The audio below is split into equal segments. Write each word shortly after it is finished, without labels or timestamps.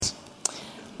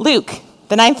Luke,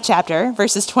 the 9th chapter,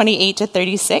 verses 28 to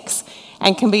 36,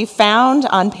 and can be found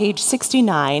on page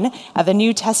 69 of the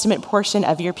New Testament portion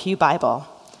of your Pew Bible.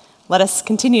 Let us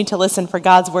continue to listen for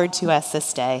God's word to us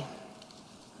this day.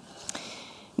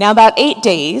 Now, about 8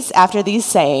 days after these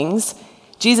sayings,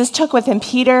 Jesus took with him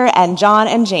Peter and John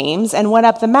and James and went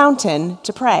up the mountain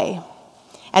to pray.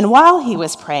 And while he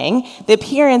was praying, the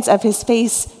appearance of his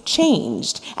face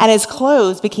changed, and his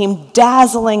clothes became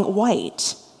dazzling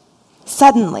white.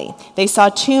 Suddenly, they saw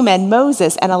two men,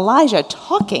 Moses and Elijah,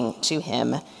 talking to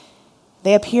him.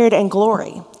 They appeared in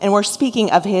glory and were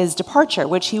speaking of his departure,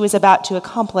 which he was about to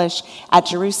accomplish at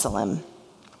Jerusalem.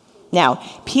 Now,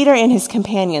 Peter and his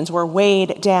companions were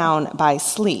weighed down by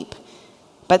sleep.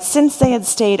 But since they had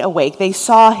stayed awake, they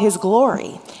saw his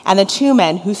glory and the two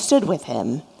men who stood with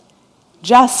him.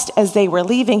 Just as they were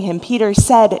leaving him, Peter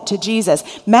said to Jesus,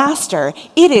 "Master,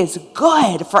 it is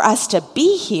good for us to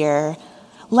be here.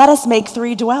 Let us make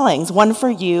 3 dwellings, one for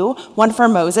you, one for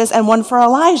Moses, and one for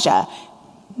Elijah,"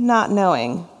 not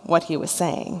knowing what he was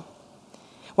saying.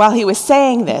 While he was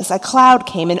saying this, a cloud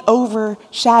came and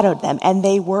overshadowed them, and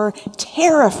they were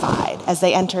terrified as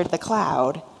they entered the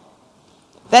cloud.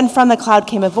 Then from the cloud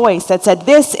came a voice that said,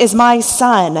 "This is my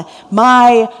son,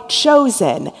 my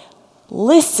chosen.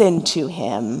 Listen to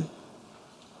him."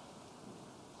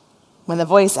 When the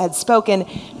voice had spoken,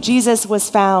 Jesus was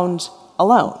found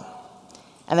alone,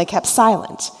 and they kept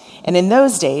silent, and in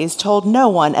those days told no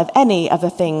one of any of the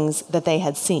things that they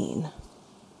had seen.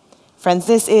 Friends,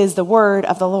 this is the word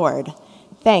of the Lord.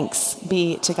 Thanks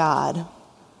be to God.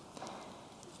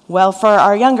 Well, for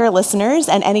our younger listeners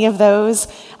and any of those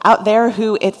out there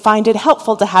who find it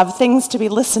helpful to have things to be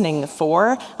listening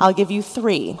for, I'll give you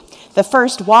 3. The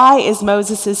first, why is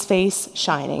Moses' face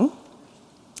shining?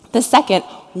 The second,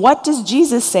 what does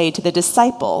Jesus say to the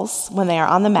disciples when they are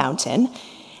on the mountain?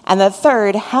 And the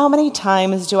third, how many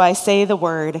times do I say the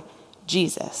word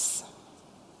Jesus?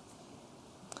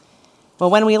 Well,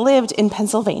 when we lived in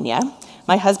Pennsylvania,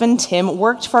 my husband Tim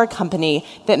worked for a company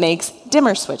that makes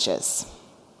dimmer switches.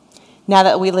 Now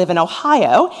that we live in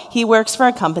Ohio, he works for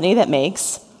a company that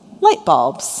makes light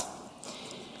bulbs.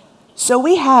 So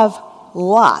we have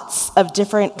lots of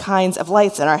different kinds of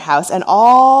lights in our house and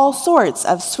all sorts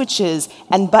of switches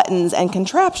and buttons and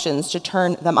contraptions to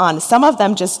turn them on. Some of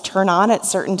them just turn on at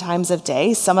certain times of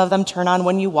day. Some of them turn on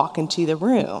when you walk into the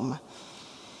room.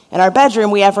 In our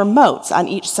bedroom, we have remotes on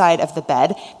each side of the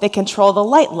bed that control the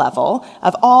light level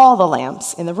of all the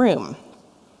lamps in the room.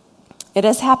 It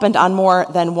has happened on more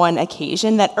than one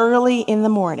occasion that early in the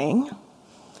morning,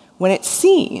 when it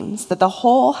seems that the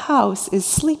whole house is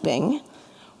sleeping,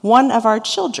 one of our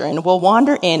children will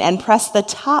wander in and press the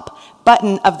top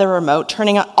button of the remote,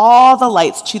 turning on all the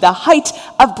lights to the height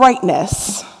of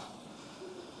brightness.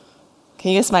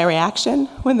 Can you guess my reaction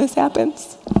when this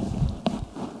happens?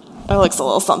 It looks a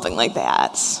little something like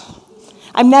that.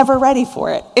 I'm never ready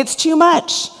for it. It's too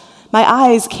much. My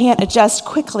eyes can't adjust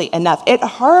quickly enough. It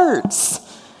hurts,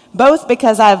 both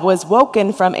because I was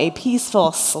woken from a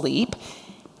peaceful sleep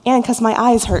and because my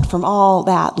eyes hurt from all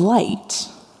that light.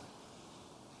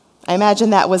 I imagine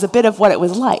that was a bit of what it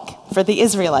was like for the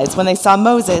Israelites when they saw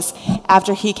Moses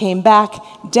after he came back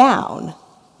down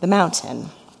the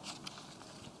mountain.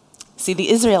 See,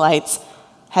 the Israelites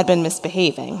had been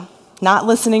misbehaving, not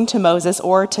listening to Moses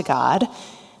or to God.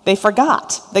 They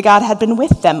forgot that God had been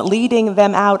with them, leading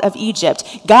them out of Egypt,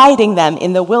 guiding them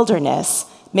in the wilderness,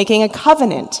 making a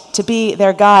covenant to be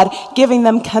their God, giving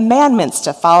them commandments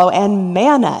to follow and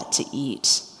manna to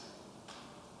eat.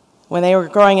 When they were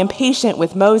growing impatient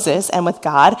with Moses and with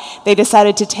God, they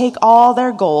decided to take all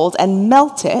their gold and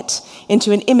melt it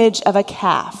into an image of a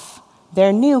calf,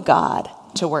 their new God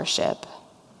to worship.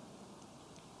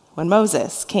 When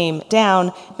Moses came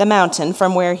down the mountain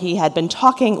from where he had been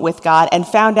talking with God and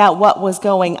found out what was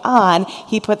going on,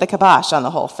 he put the kibosh on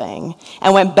the whole thing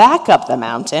and went back up the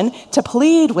mountain to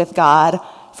plead with God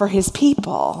for his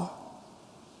people.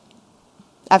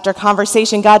 After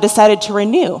conversation, God decided to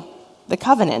renew the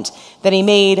covenant that he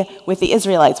made with the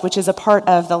Israelites, which is a part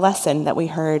of the lesson that we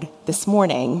heard this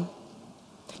morning.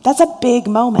 That's a big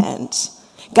moment.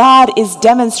 God is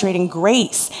demonstrating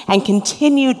grace and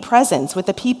continued presence with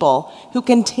the people who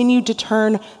continued to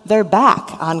turn their back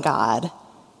on God.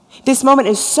 This moment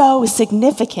is so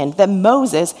significant that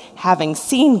Moses, having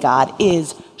seen God,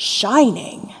 is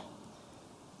shining.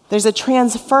 There's a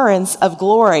transference of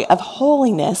glory, of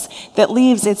holiness that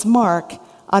leaves its mark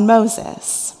on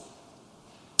Moses.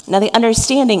 Now, the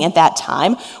understanding at that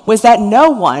time was that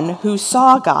no one who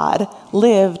saw God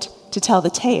lived to tell the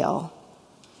tale.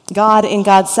 God in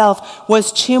God's self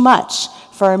was too much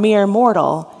for a mere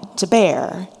mortal to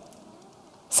bear.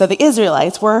 So the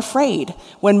Israelites were afraid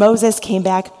when Moses came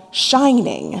back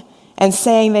shining and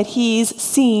saying that he's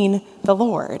seen the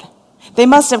Lord. They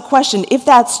must have questioned, if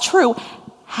that's true,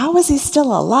 how is he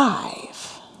still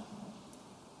alive?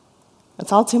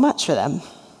 That's all too much for them.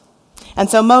 And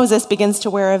so Moses begins to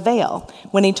wear a veil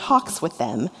when he talks with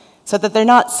them so that they're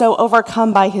not so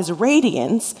overcome by his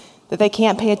radiance that they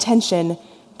can't pay attention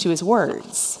to his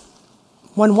words.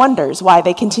 One wonders why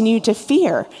they continue to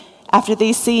fear after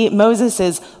they see Moses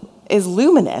is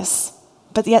luminous,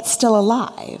 but yet still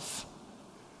alive.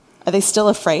 Are they still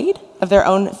afraid of their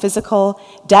own physical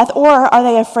death, or are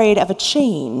they afraid of a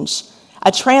change,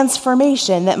 a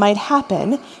transformation that might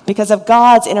happen because of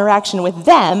God's interaction with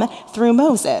them through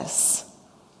Moses?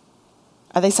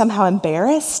 Are they somehow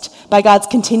embarrassed by God's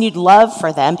continued love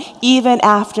for them, even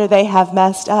after they have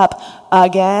messed up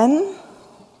again?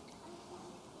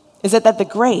 Is it that the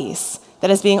grace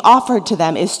that is being offered to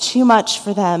them is too much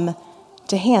for them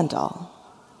to handle?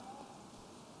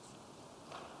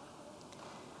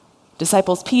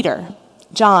 Disciples Peter,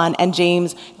 John, and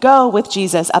James go with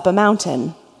Jesus up a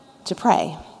mountain to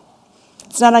pray.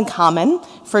 It's not uncommon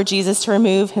for Jesus to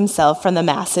remove himself from the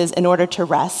masses in order to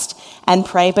rest and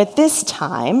pray, but this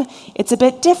time it's a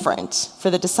bit different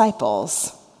for the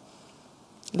disciples.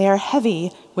 They are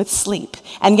heavy with sleep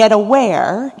and yet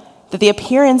aware that the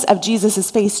appearance of Jesus'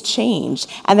 face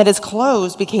changed and that his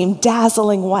clothes became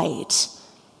dazzling white.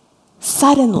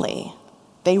 Suddenly,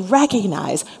 they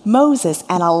recognize Moses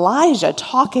and Elijah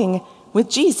talking with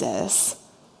Jesus.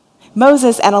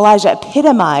 Moses and Elijah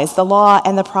epitomize the law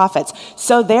and the prophets,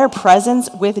 so their presence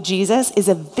with Jesus is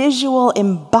a visual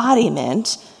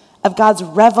embodiment of God's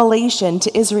revelation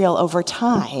to Israel over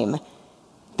time.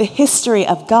 The history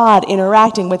of God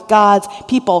interacting with God's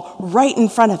people right in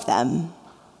front of them.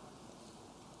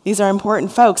 These are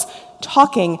important folks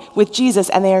talking with Jesus,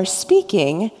 and they are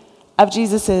speaking of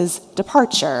Jesus'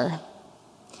 departure.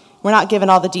 We're not given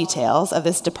all the details of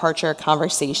this departure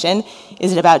conversation.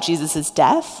 Is it about Jesus'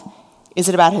 death? Is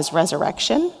it about his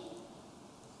resurrection?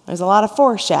 There's a lot of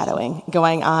foreshadowing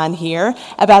going on here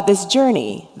about this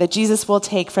journey that Jesus will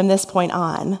take from this point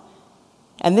on.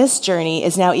 And this journey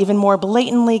is now even more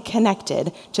blatantly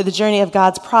connected to the journey of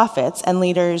God's prophets and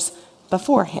leaders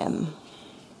before him.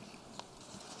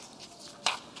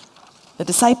 The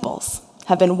disciples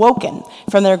have been woken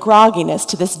from their grogginess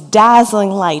to this dazzling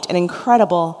light and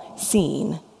incredible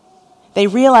scene. They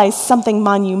realize something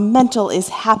monumental is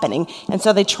happening, and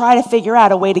so they try to figure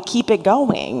out a way to keep it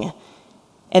going.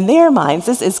 In their minds,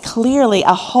 this is clearly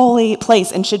a holy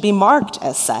place and should be marked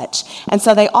as such. And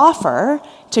so they offer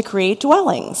to create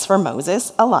dwellings for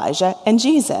Moses, Elijah, and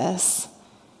Jesus.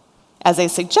 As they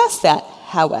suggest that,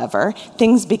 however,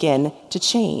 things begin to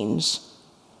change.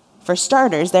 For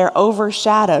starters, they're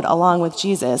overshadowed along with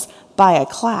Jesus by a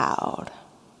cloud.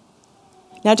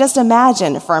 Now just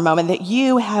imagine for a moment that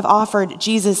you have offered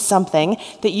Jesus something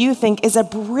that you think is a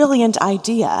brilliant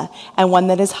idea and one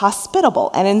that is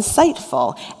hospitable and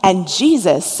insightful, and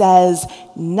Jesus says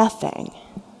nothing.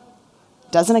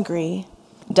 Doesn't agree,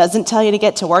 doesn't tell you to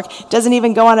get to work, doesn't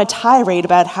even go on a tirade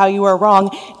about how you are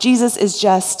wrong. Jesus is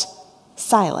just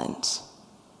silent.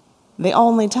 The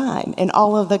only time in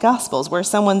all of the Gospels where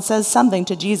someone says something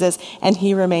to Jesus and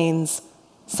he remains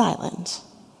silent.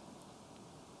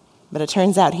 But it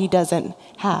turns out he doesn't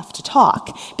have to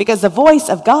talk because the voice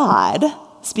of God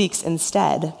speaks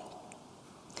instead.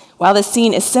 While this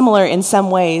scene is similar in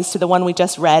some ways to the one we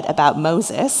just read about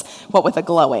Moses, what with the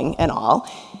glowing and all,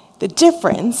 the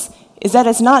difference is that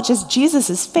it's not just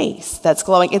Jesus' face that's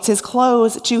glowing, it's his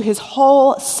clothes too. His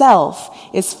whole self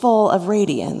is full of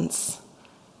radiance.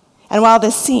 And while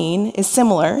this scene is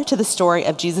similar to the story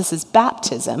of Jesus'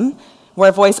 baptism, where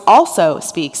a voice also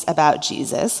speaks about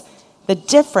Jesus, the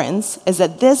difference is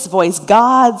that this voice,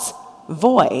 God's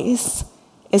voice,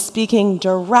 is speaking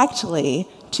directly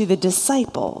to the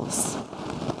disciples.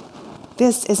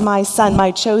 This is my son,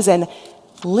 my chosen.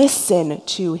 Listen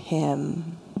to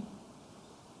him.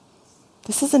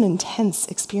 This is an intense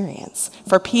experience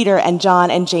for Peter and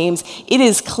John and James. It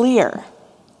is clear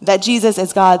that Jesus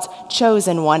is God's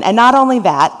chosen one. And not only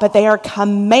that, but they are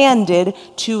commanded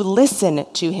to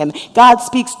listen to him. God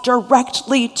speaks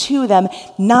directly to them,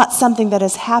 not something that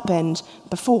has happened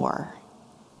before.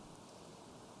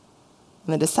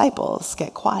 And the disciples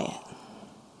get quiet.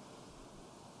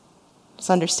 It's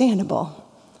understandable.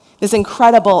 This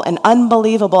incredible and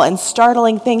unbelievable and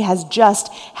startling thing has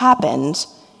just happened.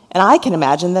 And I can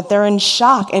imagine that they're in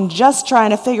shock and just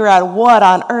trying to figure out what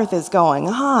on earth is going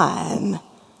on.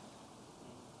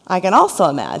 I can also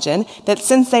imagine that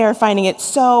since they are finding it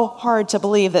so hard to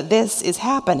believe that this is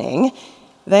happening,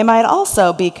 They might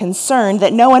also be concerned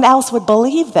that no one else would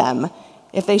believe them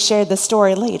if they shared the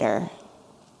story later.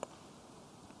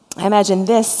 I imagine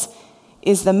this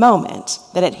is the moment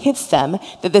that it hits them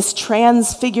that this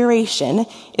transfiguration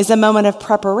is a moment of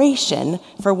preparation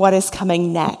for what is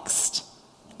coming next,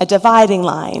 a dividing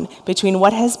line between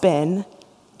what has been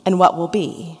and what will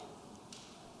be.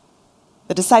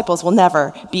 The disciples will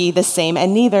never be the same,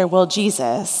 and neither will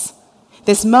Jesus.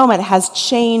 This moment has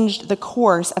changed the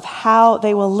course of how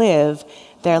they will live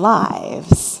their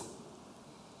lives.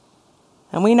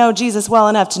 And we know Jesus well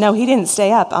enough to know he didn't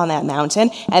stay up on that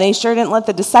mountain, and he sure didn't let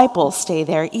the disciples stay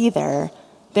there either.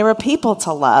 There were people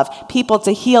to love, people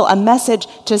to heal, a message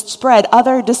to spread,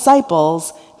 other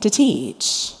disciples to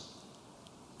teach.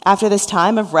 After this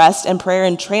time of rest and prayer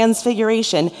and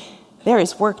transfiguration, there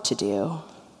is work to do.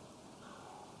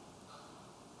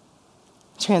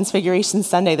 Transfiguration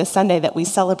Sunday, the Sunday that we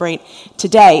celebrate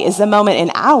today, is the moment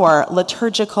in our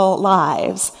liturgical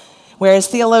lives where, as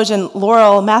theologian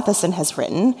Laurel Matheson has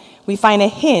written, we find a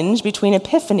hinge between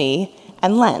Epiphany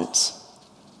and Lent.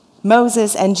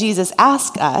 Moses and Jesus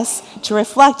ask us to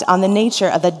reflect on the nature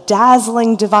of the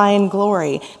dazzling divine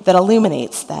glory that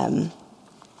illuminates them.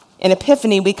 In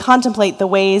Epiphany, we contemplate the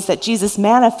ways that Jesus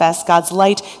manifests God's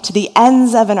light to the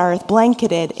ends of an earth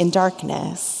blanketed in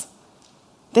darkness.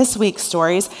 This week's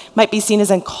stories might be seen as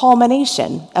a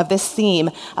culmination of this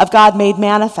theme of God made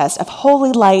manifest, of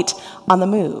holy light on the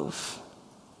move.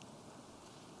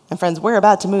 And friends, we're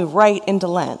about to move right into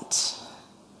Lent.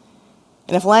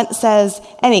 And if Lent says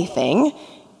anything,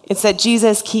 it's that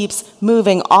Jesus keeps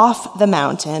moving off the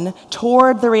mountain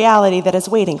toward the reality that is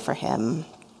waiting for him.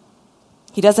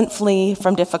 He doesn't flee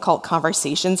from difficult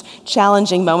conversations,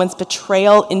 challenging moments,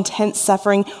 betrayal, intense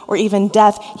suffering, or even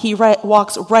death. He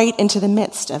walks right into the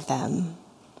midst of them.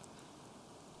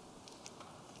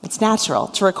 It's natural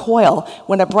to recoil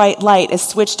when a bright light is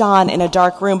switched on in a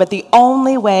dark room, but the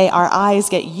only way our eyes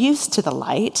get used to the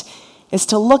light is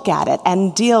to look at it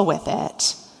and deal with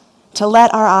it, to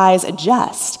let our eyes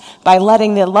adjust by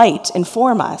letting the light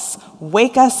inform us,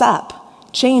 wake us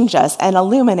up, change us, and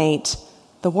illuminate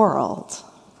the world.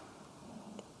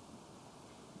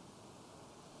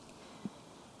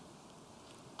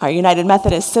 Our United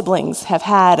Methodist siblings have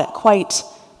had quite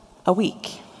a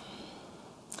week.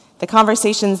 The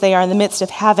conversations they are in the midst of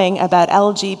having about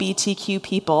LGBTQ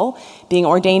people being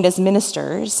ordained as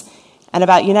ministers and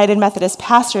about United Methodist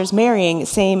pastors marrying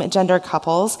same-gender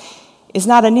couples is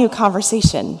not a new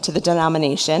conversation to the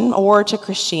denomination or to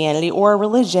Christianity or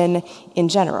religion in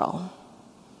general.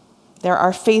 There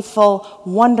are faithful,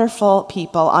 wonderful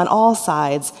people on all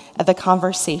sides of the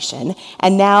conversation,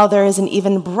 and now there is an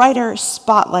even brighter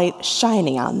spotlight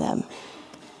shining on them.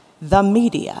 The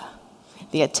media,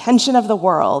 the attention of the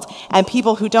world, and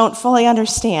people who don't fully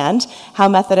understand how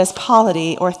Methodist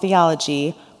polity or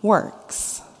theology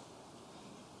works.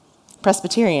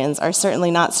 Presbyterians are certainly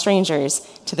not strangers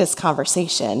to this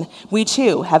conversation. We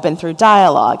too have been through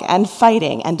dialogue and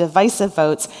fighting and divisive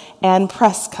votes and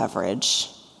press coverage.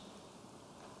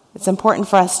 It's important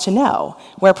for us to know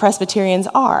where Presbyterians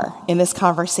are in this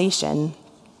conversation.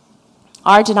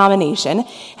 Our denomination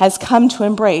has come to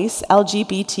embrace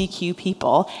LGBTQ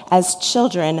people as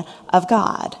children of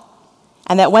God,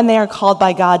 and that when they are called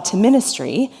by God to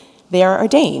ministry, they are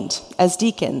ordained as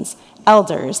deacons,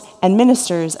 elders, and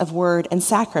ministers of word and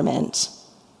sacrament.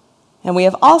 And we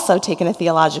have also taken a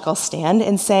theological stand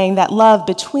in saying that love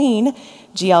between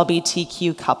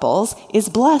GLBTQ couples is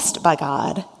blessed by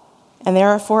God, and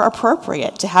therefore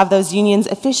appropriate to have those unions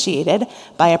officiated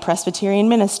by a Presbyterian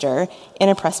minister in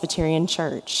a Presbyterian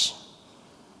church.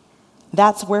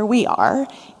 That's where we are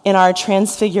in our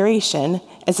transfiguration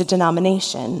as a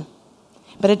denomination.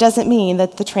 But it doesn't mean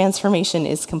that the transformation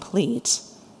is complete.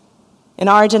 In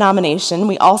our denomination,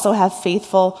 we also have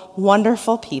faithful,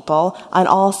 wonderful people on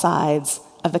all sides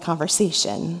of the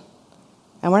conversation.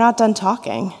 And we're not done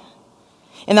talking.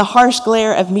 In the harsh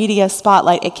glare of media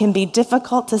spotlight, it can be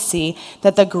difficult to see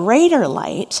that the greater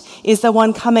light is the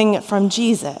one coming from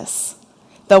Jesus,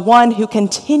 the one who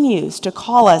continues to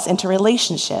call us into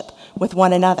relationship with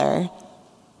one another,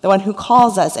 the one who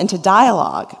calls us into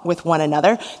dialogue with one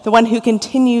another, the one who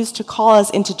continues to call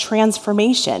us into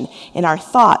transformation in our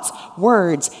thoughts,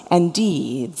 words, and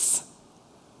deeds,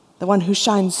 the one who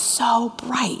shines so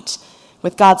bright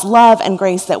with God's love and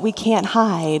grace that we can't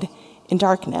hide in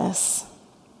darkness.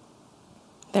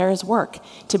 There is work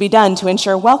to be done to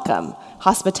ensure welcome,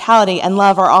 hospitality, and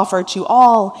love are offered to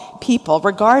all people,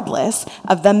 regardless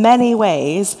of the many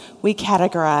ways we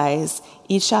categorize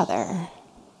each other.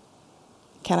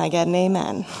 Can I get an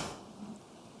amen?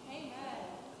 Amen.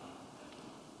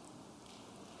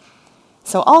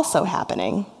 So also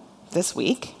happening this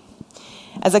week,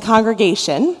 as a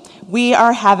congregation, we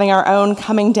are having our own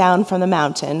coming down from the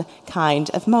mountain kind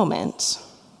of moment.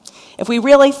 If we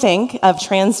really think of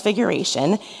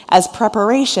Transfiguration as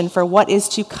preparation for what is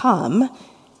to come,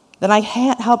 then I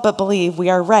can't help but believe we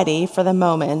are ready for the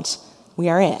moment we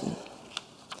are in.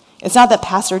 It's not that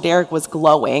Pastor Derek was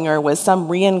glowing or was some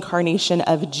reincarnation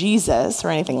of Jesus or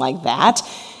anything like that,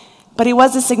 but he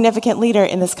was a significant leader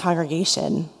in this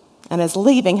congregation, and his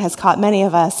leaving has caught many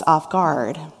of us off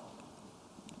guard.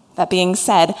 That being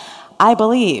said, I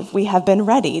believe we have been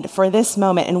readied for this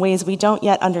moment in ways we don't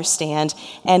yet understand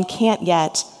and can't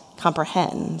yet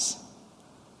comprehend.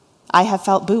 I have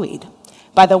felt buoyed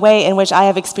by the way in which I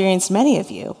have experienced many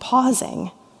of you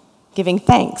pausing, giving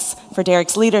thanks for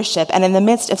Derek's leadership, and in the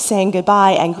midst of saying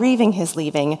goodbye and grieving his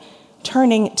leaving,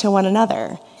 turning to one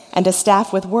another and to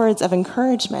staff with words of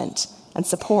encouragement and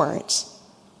support.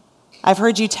 I've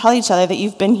heard you tell each other that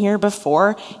you've been here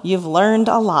before, you've learned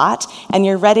a lot, and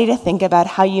you're ready to think about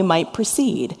how you might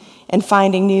proceed in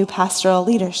finding new pastoral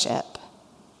leadership.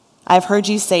 I've heard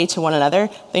you say to one another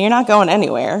that you're not going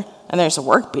anywhere, and there's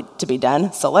work to be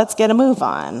done, so let's get a move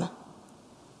on.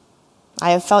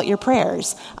 I have felt your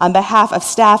prayers on behalf of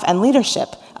staff and leadership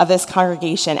of this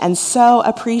congregation, and so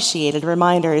appreciated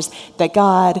reminders that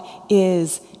God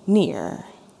is near.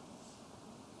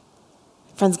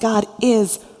 Friends, God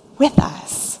is with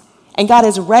us, and God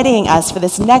is readying us for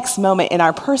this next moment in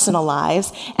our personal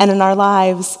lives and in our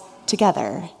lives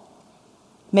together.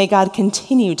 May God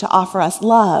continue to offer us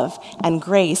love and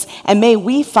grace, and may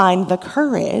we find the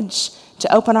courage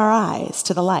to open our eyes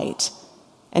to the light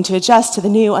and to adjust to the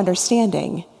new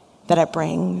understanding that it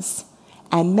brings.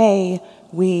 And may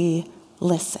we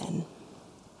listen.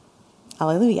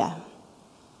 Hallelujah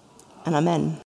and amen.